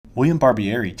William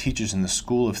Barbieri teaches in the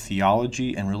School of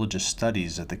Theology and Religious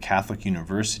Studies at the Catholic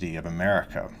University of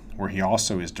America, where he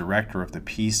also is director of the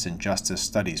Peace and Justice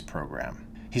Studies program.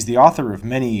 He's the author of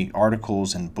many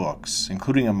articles and books,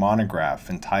 including a monograph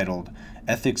entitled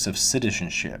Ethics of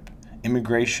Citizenship,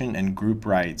 Immigration and Group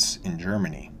Rights in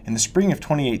Germany. In the spring of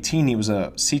 2018, he was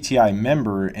a CTI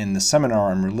member in the seminar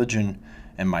on religion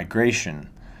and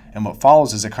migration, and what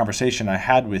follows is a conversation I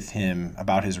had with him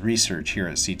about his research here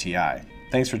at CTI.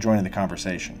 Thanks for joining the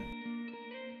conversation.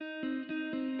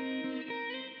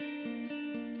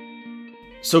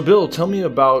 So, Bill, tell me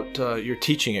about your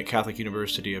teaching at Catholic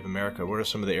University of America. What are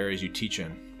some of the areas you teach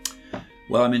in?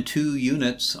 Well, I'm in 2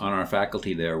 units on our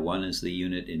faculty there. One is the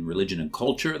unit in religion and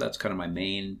culture. That's kind of my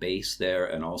main base there,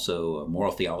 and also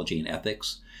moral theology and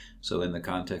ethics. So in the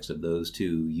context of those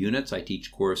 2 units, I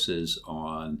teach courses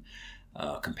on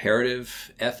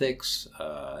comparative ethics,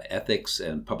 ethics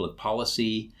and public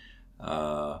policy,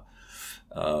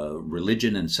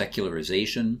 religion and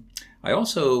secularization. I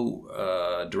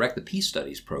also direct the Peace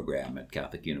Studies program at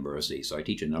Catholic University, so I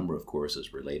teach a number of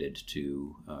courses related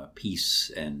to peace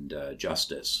and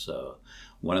justice.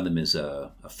 One of them is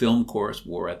a film course,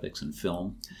 War Ethics in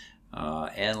Film.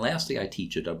 And lastly, I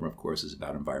teach a number of courses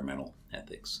about environmental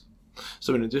ethics.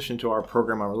 So in addition to our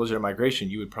program on religion and migration,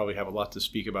 you would probably have a lot to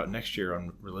speak about next year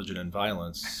on religion and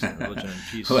violence, religion and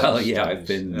peace. Well, yeah, I've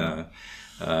been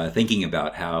thinking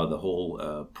about how the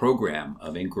whole program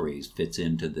of inquiries fits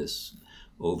into this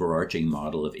overarching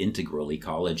model of integral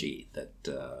ecology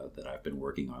that I've been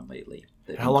working on lately.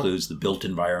 That includes the built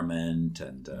environment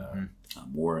and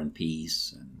war and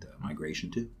peace and migration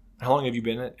too. How long have you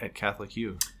been at Catholic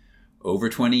U? Over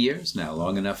 20 years now,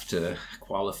 long enough to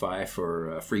qualify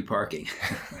for free parking.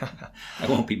 I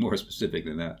won't be more specific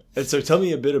than that. And so tell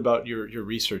me a bit about your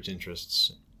research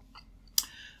interests.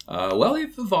 Well,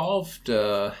 they've evolved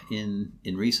in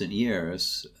recent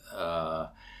years.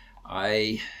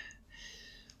 I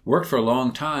worked for a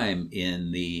long time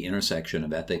in the intersection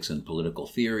of ethics and political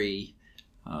theory,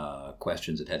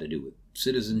 questions that had to do with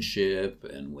citizenship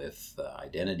and with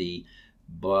identity.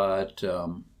 But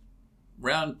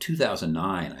around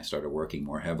 2009, I started working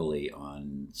more heavily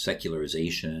on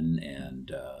secularization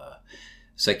and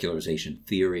secularization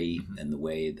theory and the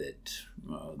way that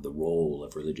the role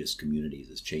of religious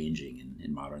communities is changing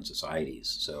in modern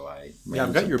societies. So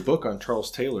I've got your book on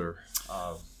Charles Taylor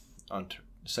on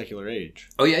secular age.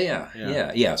 Oh,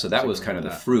 yeah. So that was kind of the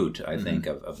fruit, I think,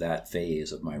 of that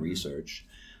phase of my research.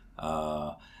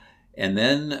 And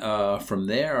then from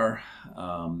there,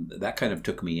 that kind of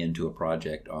took me into a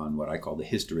project on what I call the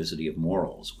historicity of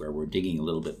morals, where we're digging a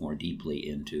little bit more deeply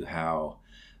into how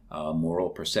moral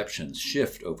perceptions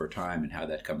shift over time and how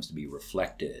that comes to be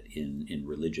reflected in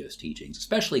religious teachings,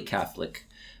 especially Catholic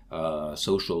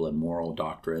social and moral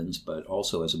doctrines, but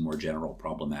also as a more general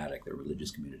problematic that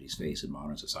religious communities face in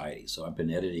modern society. So I've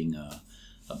been editing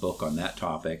a book on that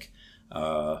topic.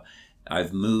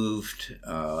 I've moved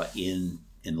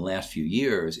in the last few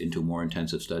years into a more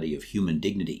intensive study of human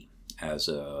dignity as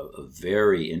a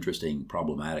very interesting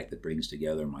problematic that brings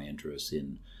together my interests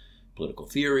in political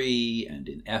theory and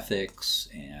in ethics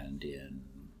and in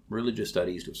religious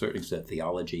studies, to a certain extent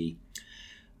theology.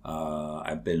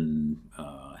 I've been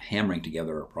hammering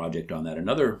together a project on that.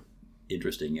 Another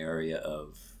interesting area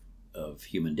of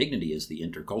human dignity is the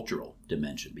intercultural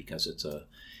dimension, because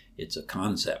it's a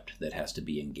concept that has to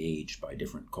be engaged by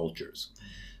different cultures.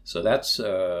 So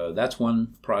that's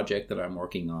one project that I'm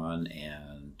working on,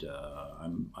 and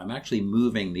I'm actually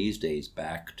moving these days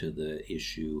back to the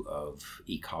issue of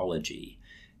ecology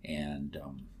and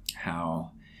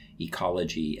how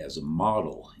ecology as a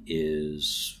model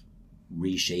is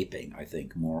reshaping, I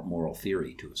think, moral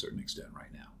theory to a certain extent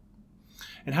right now.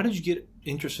 And how did you get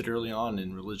interested early on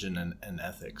in religion and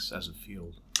ethics as a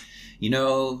field? You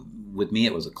know, with me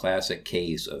it was a classic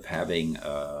case of having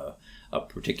a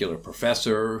particular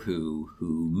professor who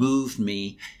moved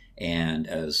me, and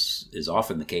as is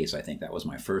often the case, I think that was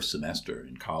my first semester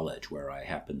in college where I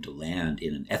happened to land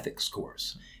in an ethics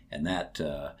course. And that,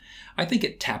 I think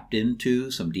it tapped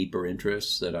into some deeper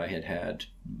interests that I had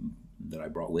that I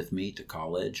brought with me to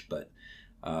college, but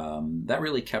that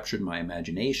really captured my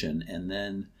imagination. And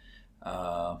then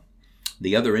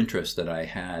the other interest that I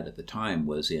had at the time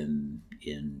was in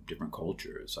different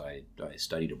cultures. I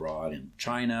studied abroad in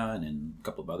China and in a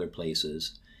couple of other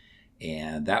places,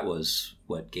 and that was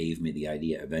what gave me the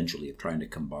idea eventually of trying to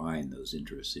combine those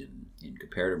interests in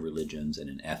comparative religions and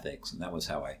in ethics, and that was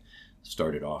how I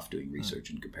started off doing research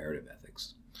in comparative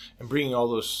ethics. And bringing all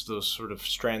those sort of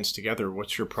strands together,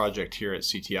 what's your project here at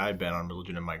CTI been on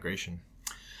religion and migration?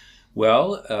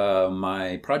 Well,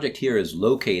 my project here is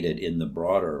located in the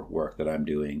broader work that I'm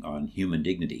doing on human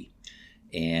dignity.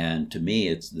 And to me,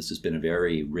 this has been a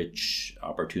very rich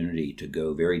opportunity to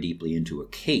go very deeply into a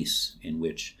case in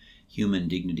which human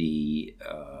dignity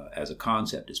as a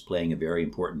concept is playing a very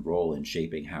important role in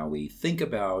shaping how we think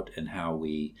about and how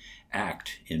we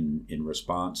act in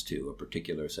response to a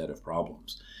particular set of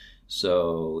problems.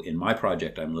 So in my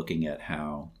project, I'm looking at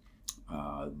how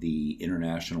the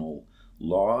international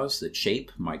laws that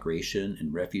shape migration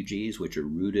and refugees, which are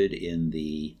rooted in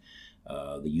the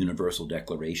Universal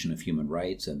Declaration of Human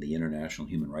Rights and the international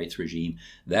human rights regime.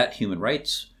 That human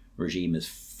rights regime is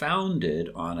founded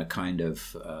on a kind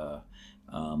of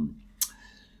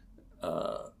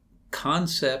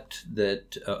concept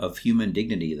of human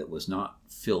dignity that was not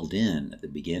filled in at the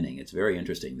beginning. It's very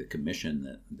interesting. The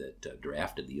commission that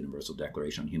drafted the Universal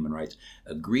Declaration on Human Rights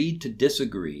agreed to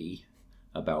disagree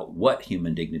about what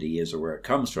human dignity is or where it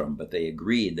comes from, but they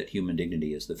agreed that human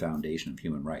dignity is the foundation of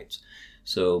human rights.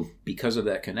 So because of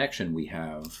that connection, we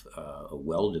have a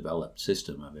well-developed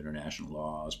system of international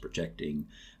laws protecting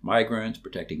migrants,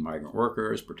 protecting migrant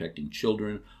workers, protecting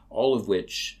children, all of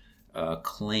which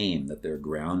claim that they're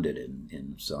grounded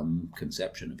in some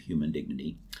conception of human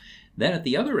dignity. Then at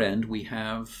the other end, we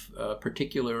have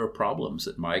particular problems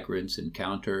that migrants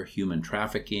encounter: human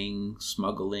trafficking,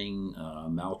 smuggling,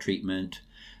 maltreatment,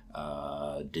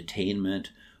 detainment,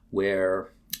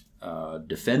 where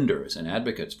defenders and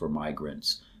advocates for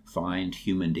migrants find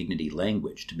human dignity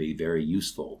language to be very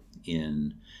useful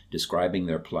in describing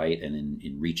their plight and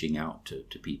in reaching out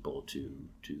to people to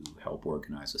help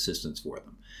organize assistance for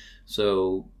them.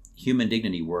 So human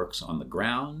dignity works on the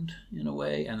ground in a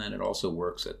way, and then it also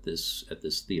works at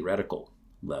this theoretical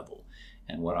level.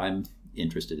 And what I'm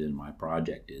interested in my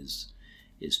project is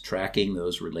tracking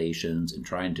those relations and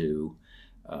trying to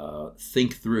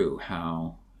think through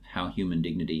how human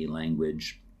dignity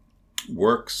language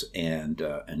works and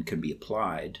can be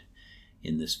applied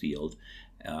in this field.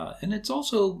 And it's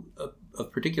also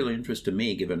of particular interest to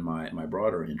me, given my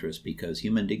broader interest, because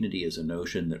human dignity is a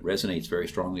notion that resonates very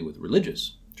strongly with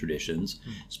religious traditions,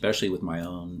 especially with my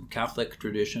own Catholic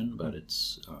tradition, but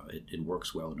it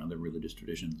works well in other religious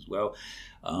traditions as well.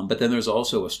 But then there's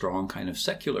also a strong kind of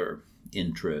secular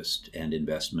interest and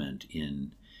investment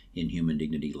in human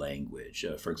dignity language.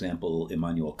 For example,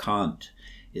 Immanuel Kant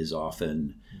is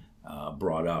often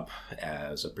brought up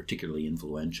as a particularly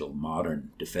influential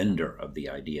modern defender of the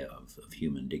idea of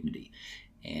human dignity.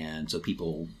 And so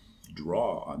people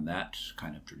draw on that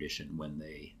kind of tradition when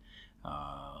they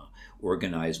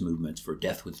organize movements for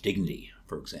death with dignity,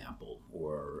 for example,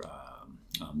 or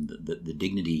the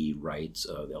dignity rights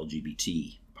of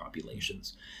LGBT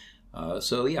populations.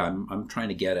 So yeah, I'm trying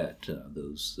to get at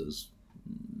those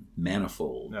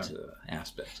manifold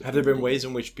aspects. Have there been ways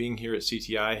in which being here at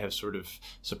CTI have sort of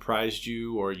surprised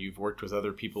you, or you've worked with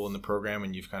other people in the program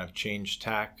and you've kind of changed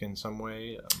tack in some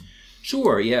way?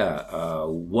 Sure, yeah.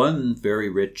 One very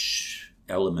rich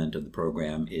element of the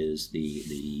program is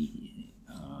the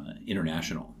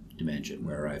international dimension,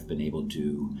 where I've been able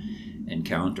to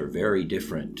encounter very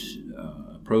different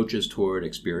approaches toward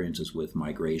experiences with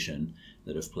migration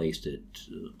that have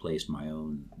placed my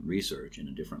own research in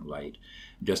a different light.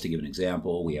 Just to give an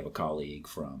example, we have a colleague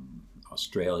from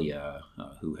Australia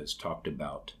who has talked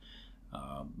about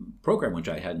a program which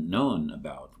I hadn't known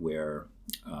about, where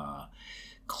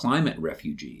climate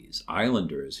refugees,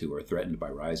 islanders who are threatened by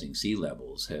rising sea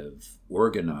levels, have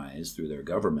organized through their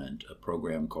government a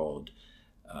program called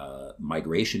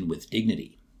Migration with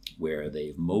Dignity, where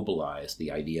they've mobilized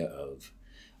the idea of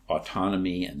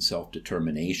autonomy and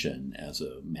self-determination as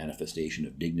a manifestation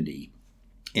of dignity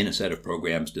in a set of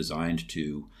programs designed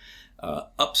to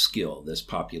upskill this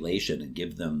population and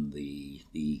give them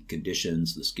the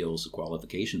conditions, the skills, the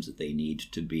qualifications that they need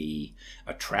to be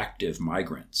attractive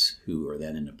migrants who are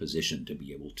then in a position to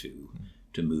be able to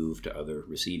move to other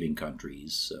receiving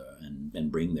countries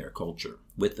and bring their culture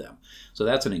with them. So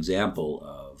that's an example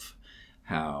of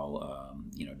how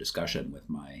discussion with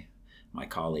my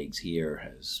colleagues here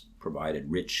has provided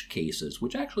rich cases,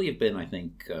 which actually have been, I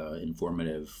think,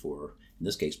 informative for, in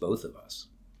this case, both of us.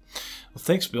 Well,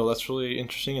 thanks, Bill. That's really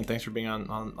interesting, and thanks for being on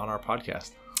our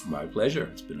podcast. My pleasure.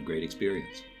 It's been a great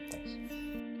experience. Thanks.